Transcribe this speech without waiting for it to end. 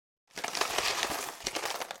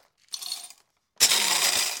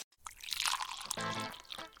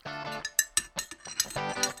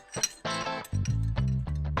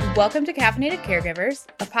Welcome to Caffeinated Caregivers,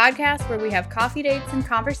 a podcast where we have coffee dates and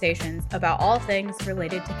conversations about all things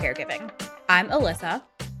related to caregiving. I'm Alyssa.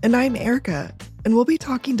 And I'm Erica, and we'll be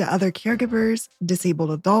talking to other caregivers,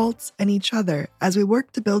 disabled adults, and each other as we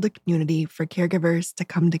work to build a community for caregivers to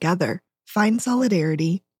come together, find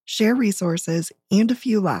solidarity, share resources, and a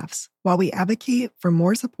few laughs while we advocate for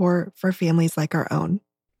more support for families like our own.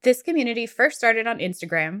 This community first started on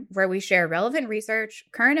Instagram, where we share relevant research,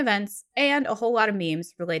 current events, and a whole lot of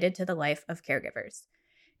memes related to the life of caregivers.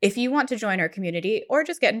 If you want to join our community or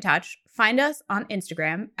just get in touch, find us on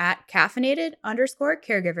Instagram at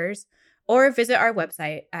caffeinated_caregivers or visit our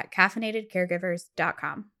website at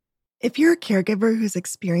caffeinatedcaregivers.com. If you're a caregiver who's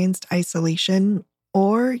experienced isolation,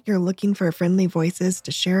 or you're looking for friendly voices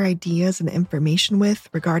to share ideas and information with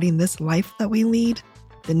regarding this life that we lead,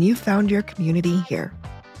 then you found your community here.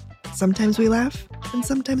 Sometimes we laugh and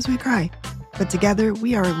sometimes we cry, but together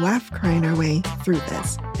we are laugh crying our way through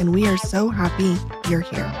this, and we are so happy you're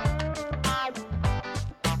here.